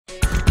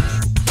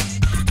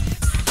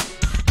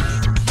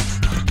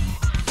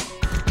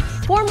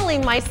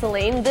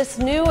Polymicelline, this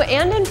new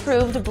and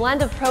improved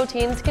blend of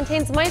proteins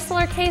contains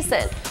micellar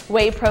casein,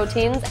 whey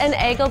proteins, and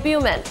egg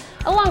albumin,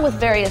 along with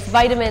various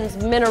vitamins,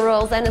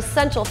 minerals, and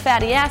essential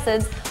fatty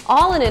acids,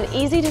 all in an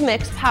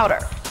easy-to-mix powder.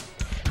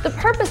 The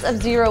purpose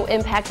of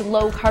zero-impact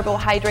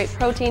low-carbohydrate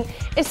protein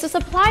is to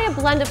supply a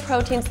blend of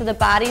proteins to the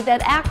body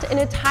that act in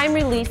a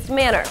time-released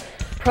manner.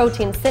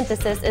 Protein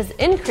synthesis is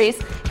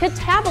increased,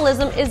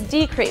 catabolism is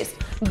decreased,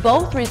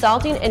 both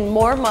resulting in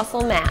more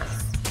muscle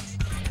mass.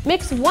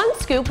 Mix 1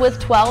 scoop with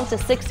 12 to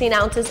 16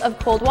 ounces of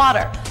cold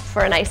water.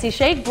 For an icy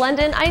shake, blend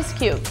in ice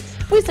cubes.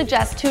 We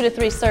suggest 2 to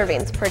 3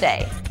 servings per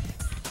day.